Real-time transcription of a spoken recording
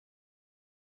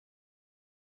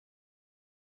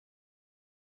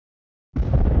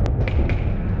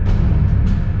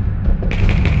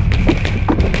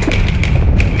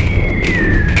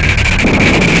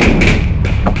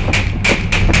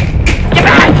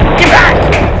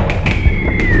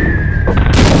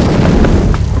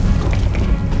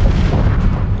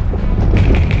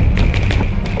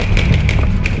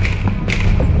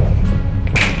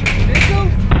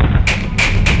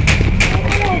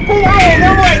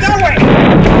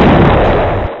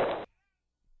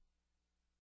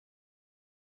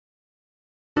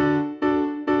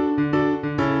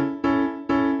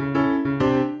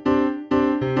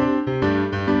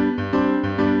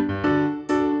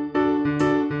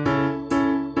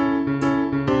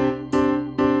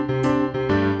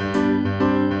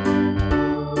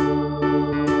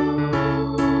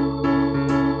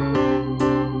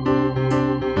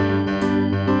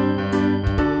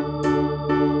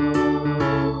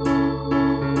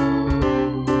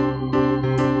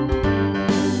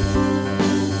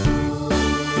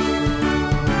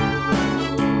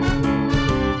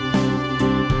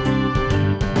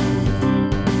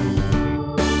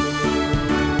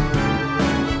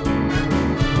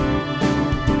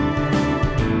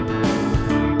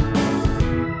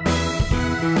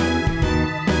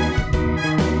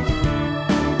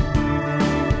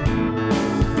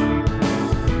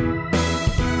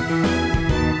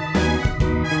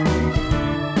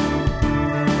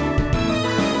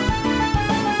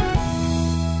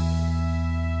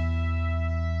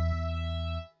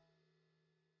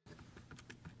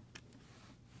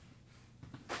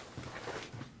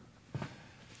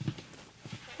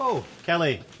Oh,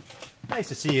 Kelly. Nice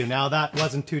to see you. Now that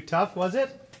wasn't too tough, was it?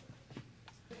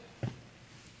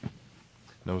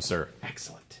 No, sir.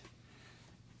 Excellent.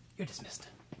 You're dismissed.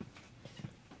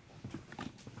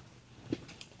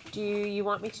 Do you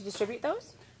want me to distribute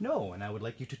those? No, and I would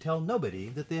like you to tell nobody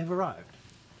that they have arrived.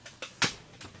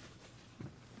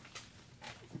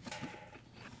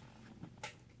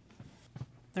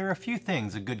 There are a few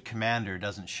things a good commander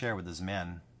doesn't share with his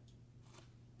men.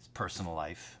 His personal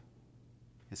life,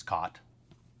 his cot.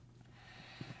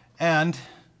 And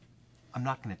I'm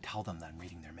not going to tell them that I'm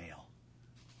reading their mail.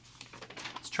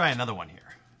 Let's try another one here.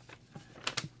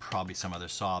 Probably some other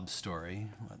sob story.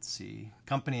 Let's see.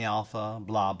 Company Alpha,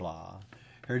 blah, blah.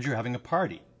 Heard you're having a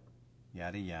party.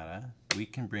 Yada, yada. We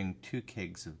can bring 2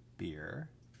 kegs of beer.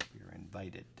 You're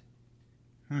invited.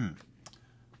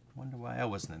 Wonder why I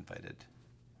wasn't invited.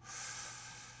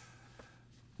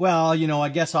 Well, you know, I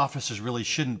guess officers really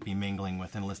shouldn't be mingling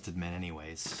with enlisted men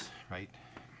anyways, right?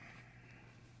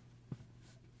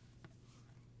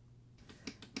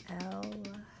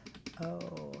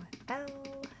 L-O-L.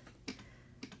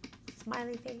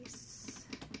 Smiley face.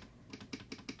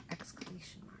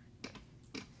 Exclamation mark.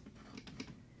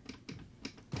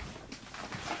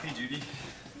 Hey, Judy.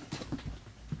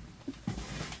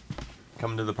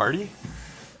 Coming to the party?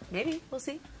 Maybe. We'll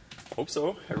see. Hope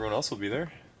so. Everyone else will be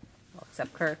there. Well,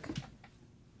 except Kirk.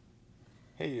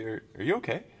 Hey, are you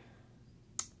okay?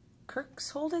 Kirk's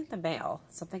holding the mail.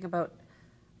 Something about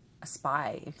a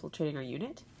spy infiltrating our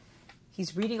unit.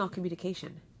 He's reading all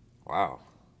communication. Wow.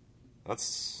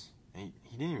 That's... He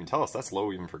didn't even tell us. That's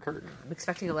low even for Kirk. I'm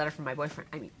expecting a letter from my boyfriend.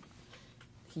 I mean,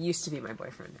 he used to be my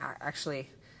boyfriend. Actually,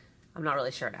 I'm not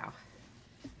really sure now.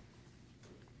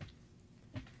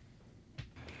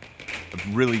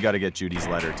 I've really got to get Judy's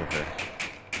letter to her.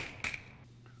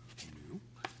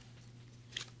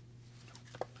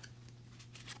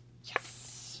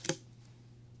 Yes.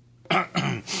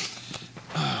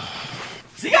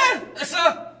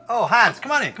 Oh, Hans,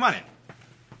 come on in, come on in.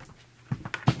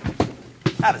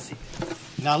 Have a seat.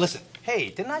 Now listen, hey,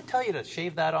 didn't I tell you to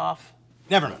shave that off?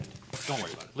 Never mind, don't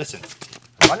worry about it. Listen,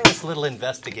 I'm running this little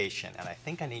investigation and I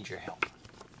think I need your help.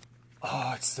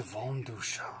 Oh, it's the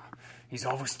Vondusha. He's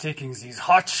always taking these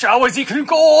hot showers. He can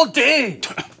go all day.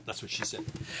 That's what she said.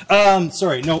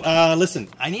 Sorry, no, listen,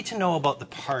 I need to know about the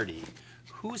party.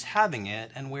 Who's having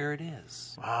it and where it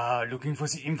is? Ah, looking for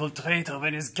the infiltrator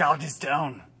when his guard is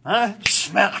down. Huh?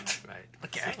 Schmert. Right.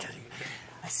 Okay, I tell you,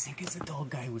 I think the tall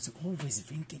guy was always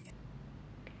winking.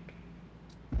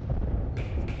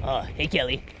 Oh, hey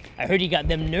Kelly. I heard you got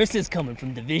them nurses coming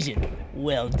from Division.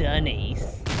 Well done,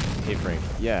 Ace. Hey, Frank.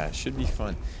 Yeah, should be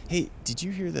fun. Hey, did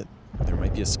you hear that there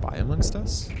might be a spy amongst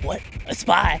us? What? A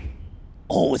spy?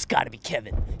 Oh, it's gotta be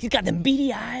Kevin. He's got them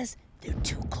beady eyes. They're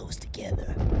too close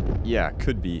together. Yeah,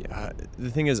 could be. The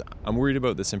thing is, I'm worried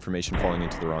about this information falling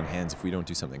into the wrong hands if we don't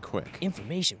do something quick.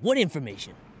 Information? What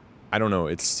information? I don't know.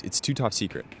 It's too top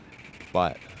secret.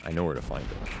 But I know where to find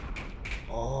it.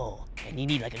 Oh, and you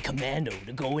need like a commando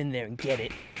to go in there and get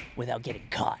it without getting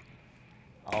caught.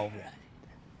 All right.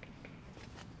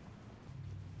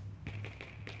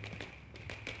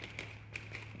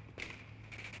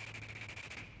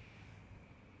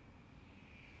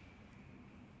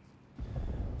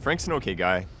 Frank's an okay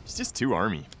guy. He's just too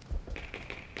army.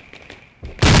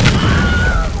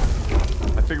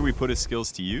 I figure we put his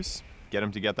skills to use, get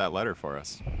him to get that letter for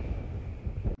us.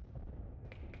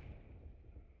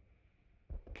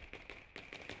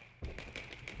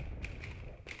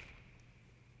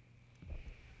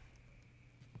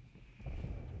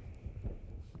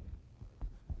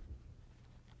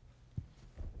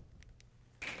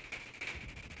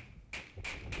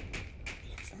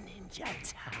 It's ninja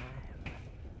time.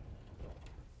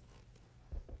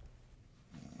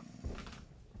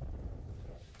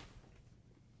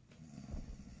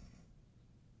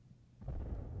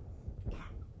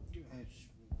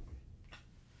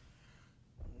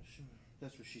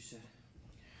 That's what she said.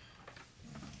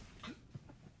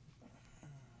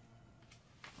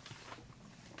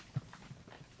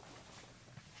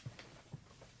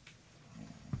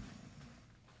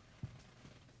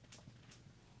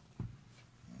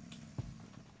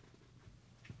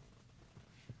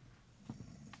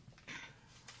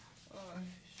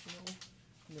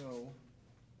 No.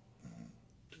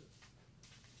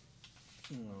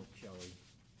 No, Kelly.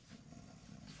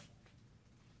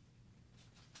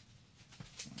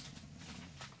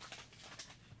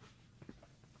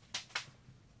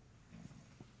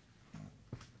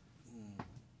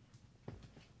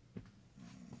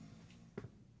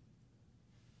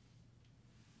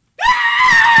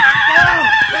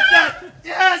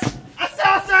 Yes!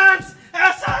 Assassins!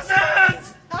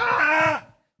 Assassins! Ah!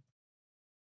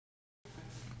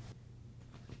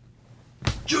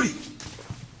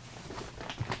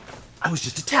 was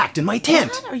just attacked in my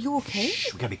tent. Dad, are you okay?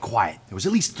 Shh, we gotta be quiet. There was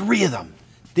at least 3 of them.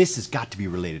 This has got to be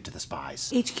related to the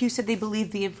spies. HQ said they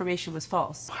believed the information was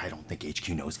false. I don't think HQ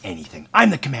knows anything. I'm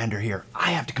the commander here.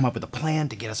 I have to come up with a plan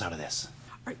to get us out of this.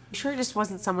 Are you sure it just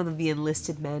wasn't some of the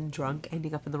enlisted men drunk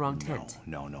ending up in the wrong tent?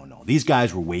 No. These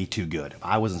guys were way too good. If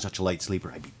I wasn't such a light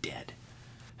sleeper, I'd be dead.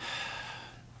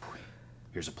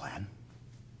 Here's a plan.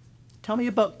 Tell me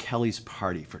about Kelly's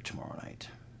party for tomorrow night.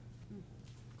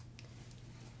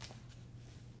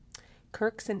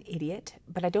 Kirk's an idiot,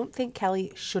 but I don't think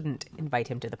Kelly shouldn't invite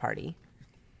him to the party.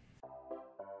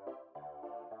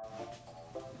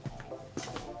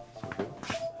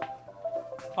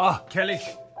 Ah, Kelly.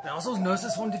 There are those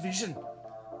nurses from division.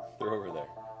 They're over there.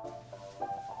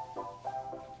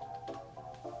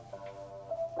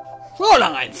 Roll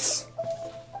eins.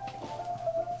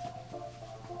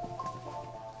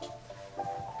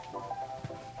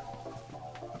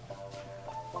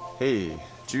 Hey,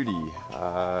 Judy,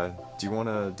 do you want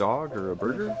a dog or a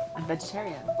burger? I'm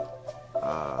vegetarian.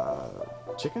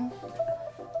 Chicken?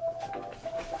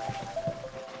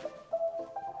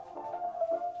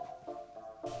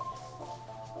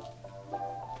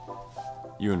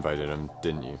 You invited him,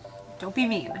 didn't you? Don't be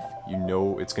mean. You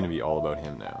know it's gonna be all about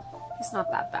him now. He's not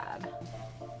that bad.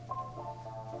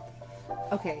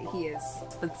 Okay, he is,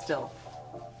 but still.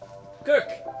 Kirk.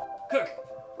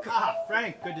 Ah,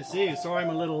 Frank, good to see you. Sorry I'm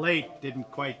a little late.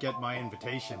 Didn't quite get my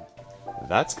invitation.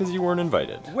 That's because you weren't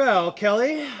invited. Well,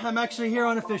 Kelly, I'm actually here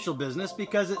on official business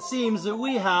because it seems that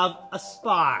we have a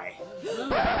spy.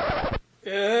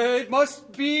 It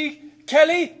must be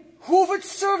Kelly. Who would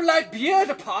serve light beer at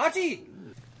a party?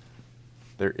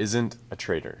 There isn't a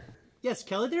traitor. Yes,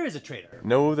 Kelly, there is a traitor.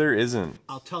 No, there isn't.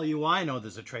 I'll tell you why I know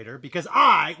there's a traitor. Because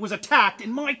I was attacked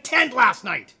in my tent last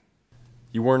night.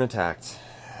 You weren't attacked.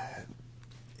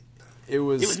 It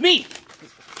was me!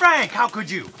 Frank, how could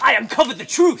you? I uncovered the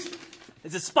truth!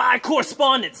 It's a spy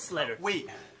correspondence letter. Wait.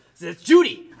 It says,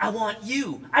 Judy, I want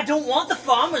you. I don't want the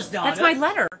farmer's daughter. That's my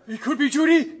letter. It could be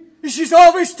Judy. She's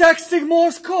always texting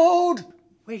Morse code.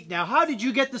 Wait, now how did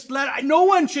you get this letter? No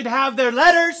one should have their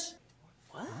letters.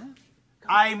 What?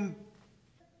 I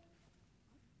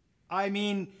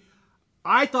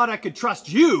thought I could trust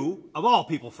you, of all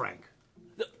people, Frank.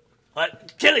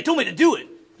 Kelly told me to do it.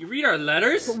 You read our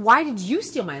letters? But why did you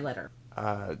steal my letter?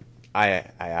 I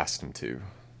asked him to.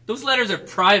 Those letters are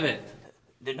private.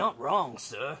 They're not wrong,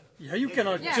 sir. Yeah, you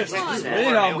cannot just come on.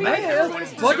 read our mail.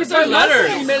 What Where's is our our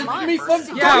letters? letters? Me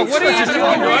from Yeah, what are you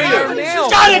doing right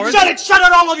here? Shut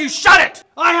it, all of you, shut it!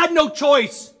 I had no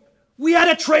choice. We had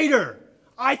a traitor.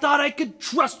 I thought I could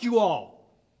trust you all.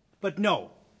 But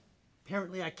no,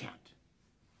 apparently I can't.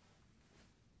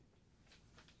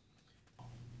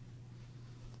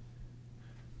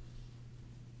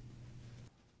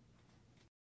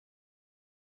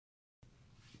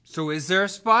 So is there a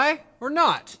spy or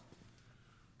not?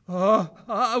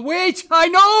 Wait, I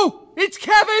know! It's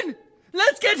Kevin!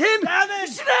 Let's get him! Kevin!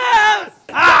 Snap!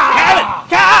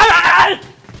 Kevin!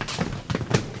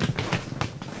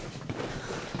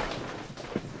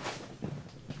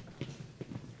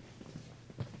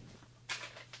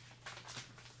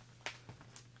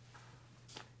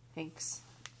 Thanks.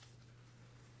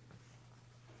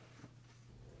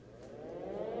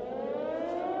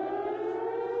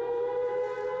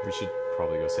 We should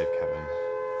probably go save Kevin.